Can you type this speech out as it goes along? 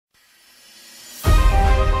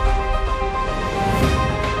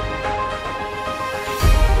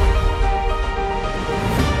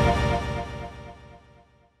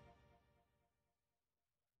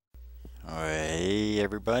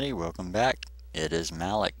everybody, welcome back. It is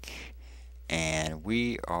Malik and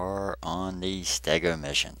we are on the Stego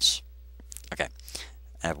missions. Okay,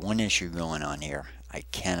 I have one issue going on here. I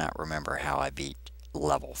cannot remember how I beat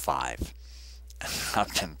level 5.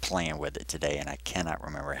 I've been playing with it today and I cannot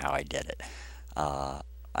remember how I did it.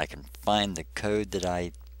 I can find the code that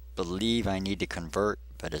I believe I need to convert,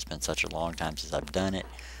 but it's been such a long time since I've done it.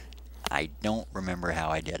 I don't remember how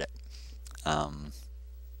I did it.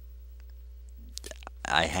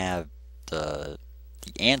 I have the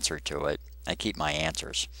answer to it. I keep my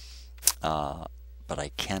answers, but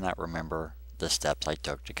I cannot remember the steps I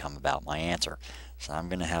took to come about my answer. So I'm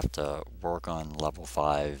gonna have to work on level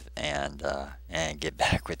 5 and get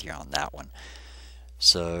back with you on that one.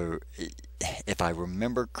 So if I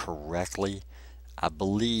remember correctly, I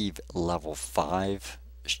believe level 5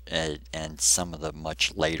 and some of the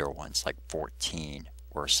much later ones like 14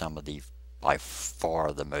 were some of the by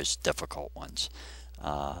far the most difficult ones.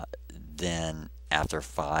 Then after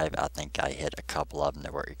 5, I think I hit a couple of them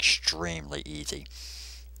that were extremely easy,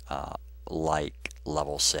 like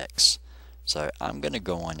level 6. So I'm going to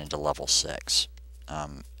go on into level 6.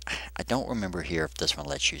 I don't remember here if this one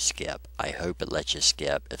lets you skip. I hope it lets you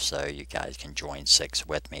skip. If so, you guys can join 6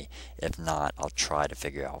 with me. If not, I'll try to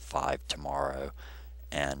figure out 5 tomorrow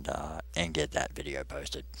and get that video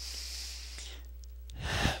posted.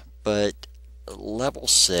 But level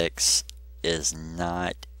 6 is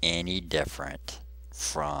not any different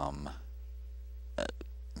from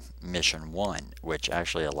mission 1, which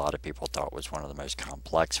actually a lot of people thought was one of the most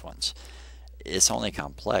complex ones. It's only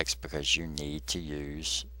complex because you need to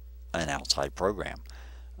use an outside program,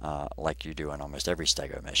 like you do in almost every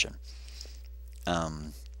Stego mission.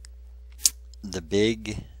 The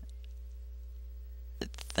big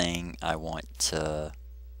thing I want to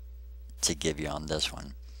give you on this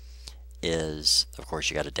one is, of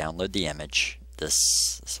course, you got to download the image,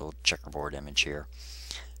 this little checkerboard image here,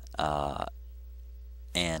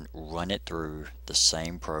 and run it through the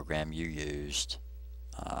same program you used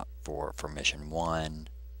for mission 1,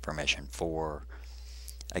 for mission 4.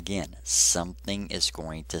 Again, something is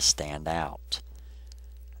going to stand out,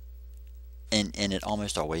 and it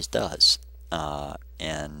almost always does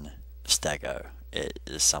in Stego.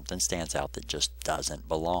 Something stands out that just doesn't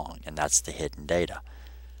belong, and that's the hidden data.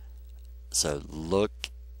 So look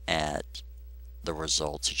at the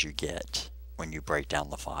results that you get when you break down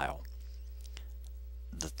the file.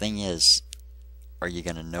 The thing is, are you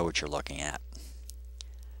going to know what you're looking at?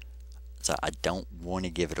 So I don't want to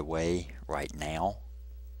give it away right now.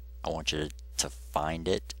 I want you to find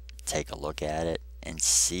it, take a look at it, and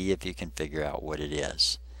see if you can figure out what it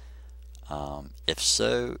is. If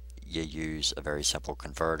so, you use a very simple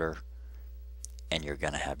converter and you're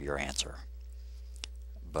going to have your answer.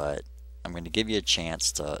 But I'm going to give you a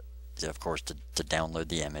chance to of course, to download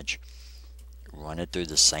the image, run it through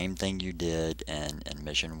the same thing you did in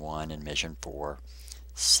mission 1 and mission 4.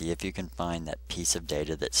 See if you can find that piece of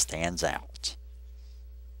data that stands out,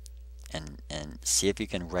 and see if you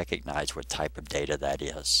can recognize what type of data that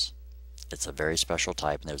is. It's a very special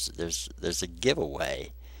type, and there's a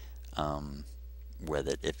giveaway with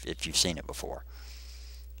it if you've seen it before.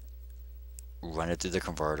 Run it through the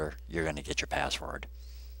converter. You're going to get your password.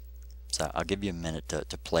 So I'll give you a minute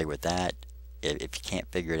to play with that. If you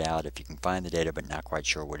can't figure it out, if you can find the data but not quite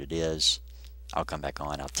sure what it is, I'll come back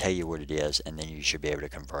on, I'll tell you what it is, and then you should be able to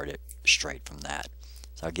convert it straight from that.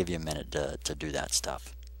 So I'll give you a minute to do that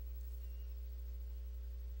stuff.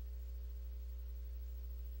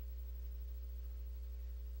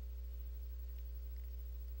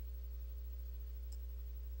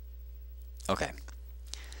 Okay.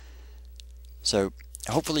 So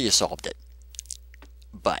hopefully you solved it.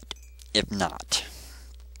 But if not,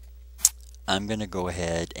 I'm going to go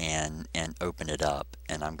ahead and open it up,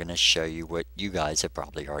 and I'm going to show you what you guys have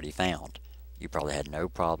probably already found. You probably had no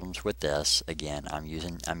problems with this. Again, I'm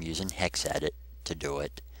using HexEdit to do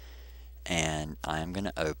it, and I'm going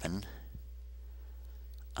to open.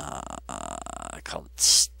 I call it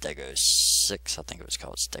Stego 6. I think it was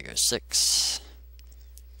called Stego 6.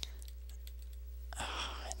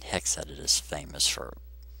 And HexEdit is famous for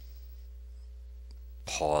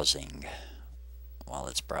pausing while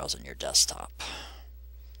it's browsing your desktop.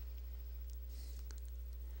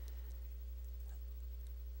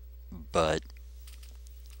 But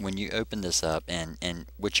when you open this up in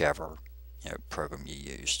whichever program you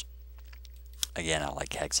used, again, I like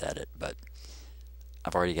HexEdit, but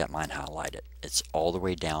I've already got mine highlighted. It's all the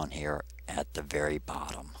way down here at the very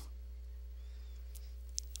bottom.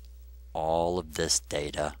 All of this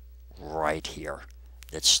data right here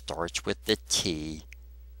that starts with the T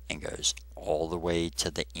and goes all the way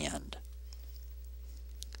to the end.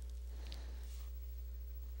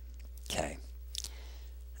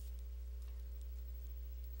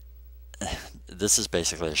 this is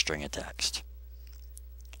basically a string of text,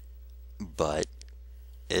 but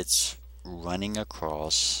it's running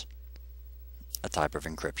across a type of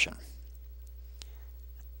encryption,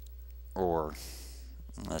 or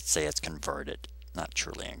let's say it's converted, not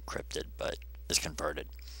truly encrypted, but it's converted.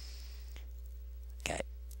 Okay,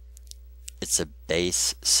 it's a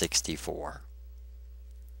base 64.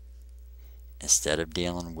 Instead of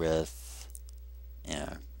dealing with, you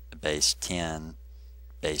know, base 10,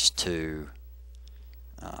 base 2,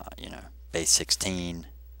 you know, base 16,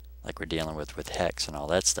 like we're dealing with hex and all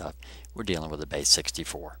that stuff, we're dealing with a base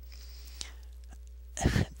 64.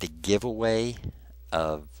 The giveaway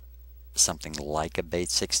of something like a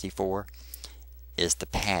base 64 is the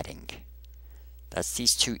padding. That's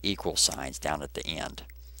these two equal signs down at the end.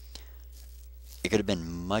 It could have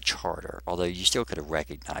been much harder, although you still could have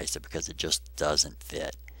recognized it because it just doesn't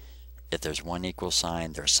fit. If there's one equal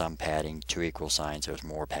sign, there's some padding. Two equal signs, there's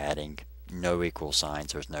more padding. No equal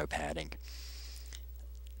signs, there's no padding.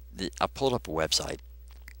 I pulled up a website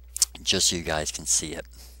just so you guys can see it.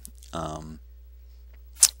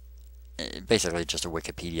 Basically just a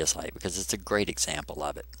Wikipedia site, because it's a great example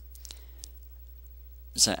of it.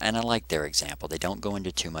 So, and I like their example. They don't go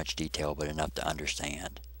into too much detail, but enough to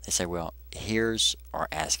understand. They say, well, here's our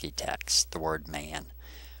ASCII text, the word man.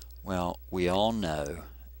 Well, we all know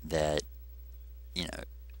that, you know,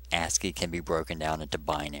 ASCII can be broken down into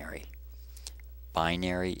binary.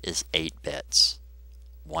 Binary is 8 bits,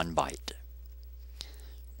 1 byte.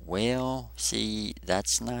 Well, see,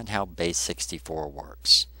 that's not how base 64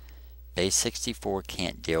 works. Base 64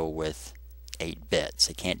 can't deal with 8 bits.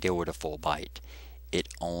 It can't deal with a full byte. It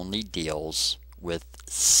only deals with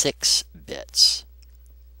 6 bits.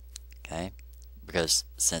 Okay? Because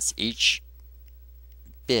since each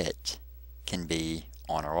bit can be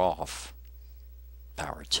on or off,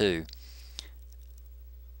 power 2,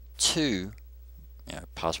 you know,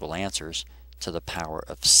 possible answers to the power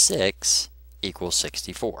of 6 equals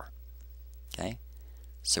 64. Okay?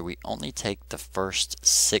 So we only take the first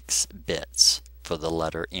 6 bits for the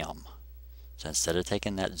letter M. So instead of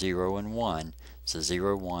taking that 0 and 1, so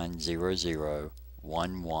 0, 1, 0, 0,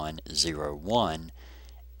 1, 1, 0, 1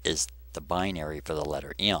 is the binary for the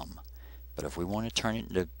letter M. But if we want to turn it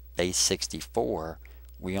into base 64,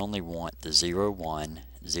 we only want the 0, 1,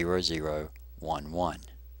 0, 0, 1, 1.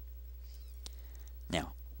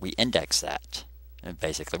 Now, we index that, and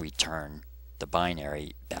basically we turn the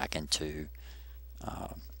binary back into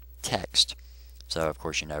text. So of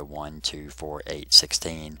course you know 1, 2, 4, 8,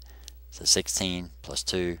 16. So 16 plus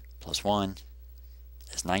 2 plus 1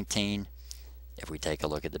 is 19. If we take a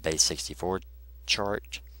look at the base 64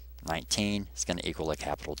 chart, 19 is going to equal a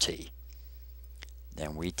capital T.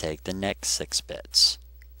 Then we take the next 6 bits,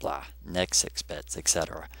 blah, next 6 bits,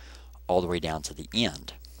 etc., all the way down to the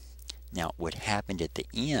end. Now what happened at the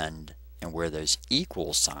end and where those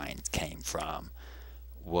equal signs came from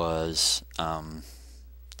was, see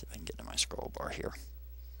if I can get to my scroll bar here.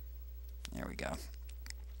 There we go.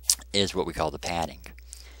 Is what we call the padding.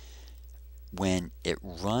 When it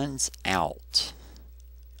runs out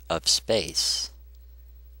of space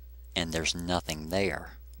and there's nothing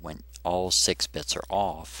there, when all 6 bits are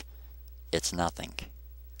off, it's nothing.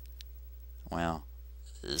 Well,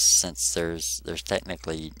 since there's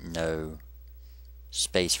technically no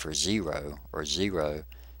space for 0, or 0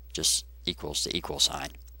 just equals the equal sign.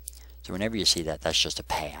 So whenever you see that, that's just a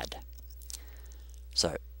pad.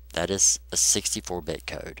 So that is a 64-bit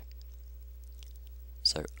code.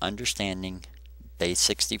 So understanding base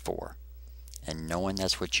 64 and knowing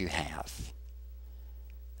that's what you have,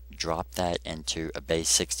 drop that into a base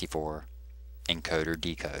 64 encoder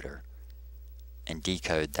decoder and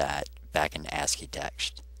decode that back into ASCII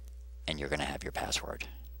text, and you're going to have your password.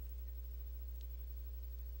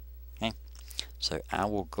 Okay, so I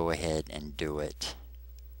will go ahead and do it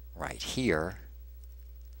right here.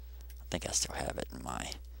 I think I still have it in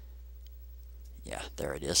my, yeah,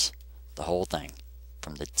 there it is. The whole thing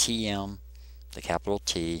from the TM, the capital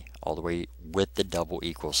T, all the way with the double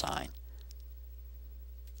equal sign.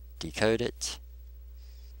 Decode it,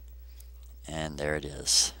 and there it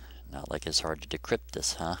is. Not like it's hard to decrypt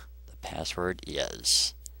this, huh? The password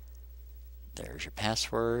is, there's your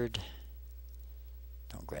password.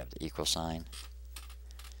 Don't grab the equal sign.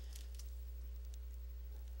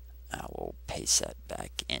 I will paste that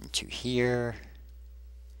back into here.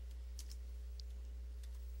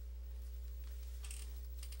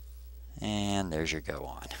 And there's your go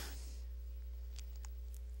on.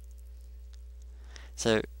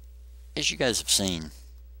 So, as you guys have seen,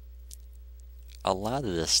 a lot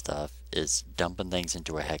of this stuff is dumping things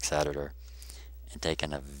into a hex editor and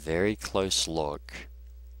taking a very close look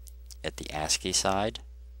at the ASCII side,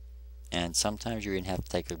 and sometimes you're going to have to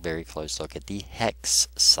take a very close look at the hex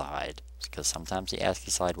side, because sometimes the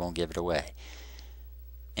ASCII side won't give it away.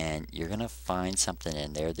 And you're going to find something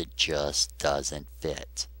in there that just doesn't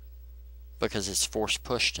fit, because it's force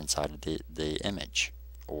pushed inside of the image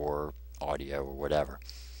or audio or whatever.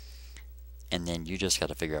 And then you just got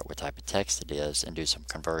to figure out what type of text it is and do some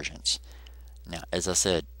conversions. Now, as I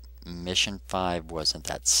said, mission 5 wasn't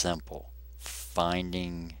that simple.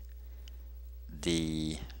 Finding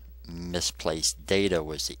the misplaced data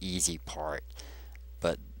was the easy part,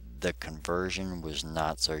 but the conversion was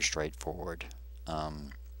not so straightforward.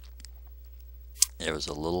 It was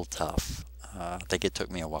a little tough. I think it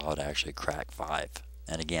took me a while to actually crack 5.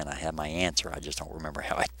 And again, I have my answer, I just don't remember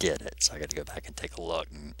how I did it, so I got to go back and take a look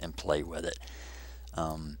and play with it.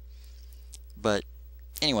 But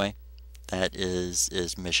anyway, that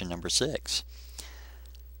is mission number 6.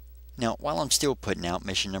 Now, while I'm still putting out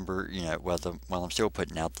mission number, while I'm still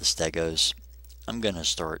putting out the Stegos, I'm going to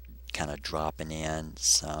start kind of dropping in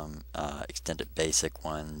some extended basic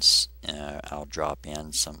ones. I'll drop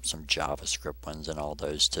in some JavaScript ones and all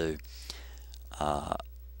those too.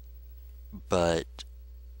 But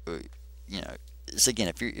so again,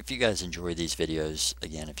 if you guys enjoy these videos,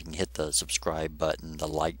 again, if you can hit the subscribe button, the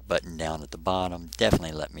like button down at the bottom,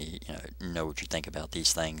 definitely let me know what you think about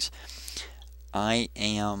these things. I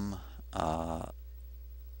am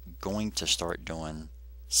going to start doing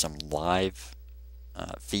some live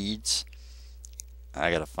feeds.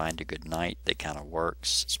 I gotta find a good night that kind of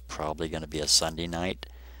works. It's probably going to be a Sunday night.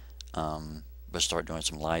 But start doing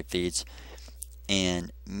some live feeds,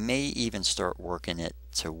 and may even start working it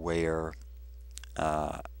to where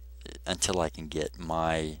until I can get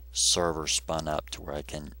my server spun up to where I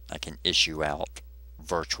can issue out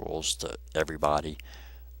virtuals to everybody.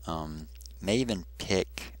 May even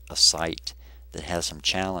pick a site that has some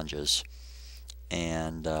challenges,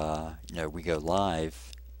 and we go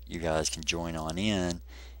live. You guys can join on in,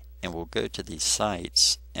 and we'll go to these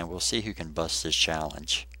sites and we'll see who can bust this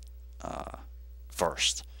challenge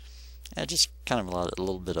first. And just kind of a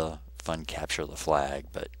little bit of fun, capture the flag,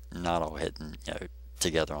 but not all hitting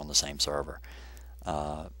together on the same server.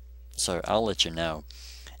 So I'll let you know.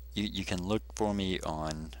 You can look for me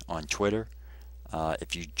on Twitter.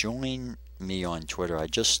 If you join me on Twitter, I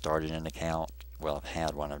just started an account. Well, I've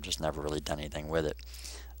had one, I've just never really done anything with it.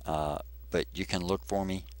 But you can look for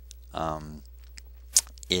me.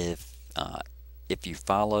 If you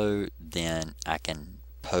follow, then I can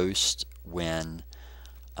post when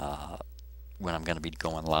I'm going to be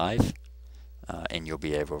going live, and you'll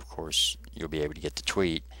be able, of course, you'll be able to get the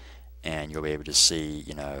tweet, and you'll be able to see,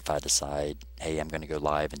 if I decide, hey, I'm going to go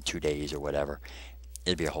live in 2 days or whatever.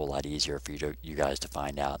 It'd be a whole lot easier for you guys to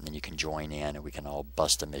find out, and then you can join in and we can all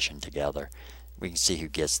bust a mission together. We can see who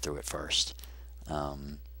gets through it first.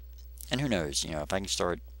 And who knows, if I can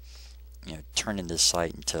start turning this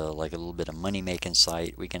site into like a little bit of money-making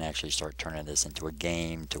site, we can actually start turning this into a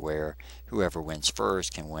game to where whoever wins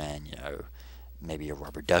first can win, maybe a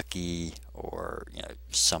rubber ducky or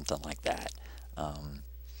something like that.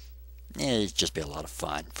 It'd just be a lot of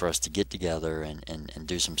fun for us to get together and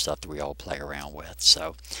do some stuff that we all play around with.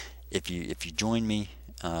 So if you join me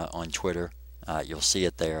on Twitter, you'll see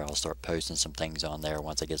it there. I'll start posting some things on there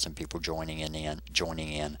once I get some people joining in.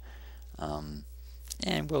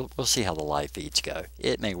 And we'll see how the live feeds go.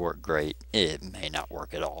 It may work great. It may not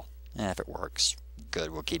work at all. If it works, good.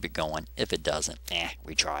 We'll keep it going. If it doesn't,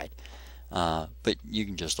 we tried. But you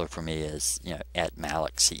can just look for me as at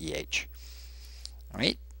MalikCEH. All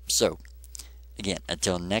right. So again,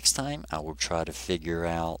 until next time, I will try to figure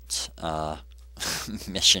out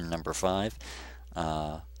mission number 5.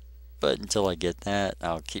 But until I get that,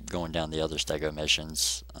 I'll keep going down the other Stego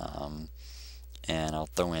missions, and I'll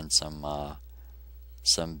throw in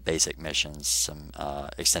some basic missions, some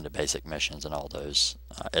extended basic missions, and all those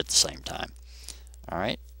at the same time. All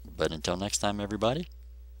right. But until next time, everybody,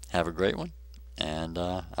 have a great one, and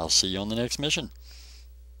I'll see you on the next mission.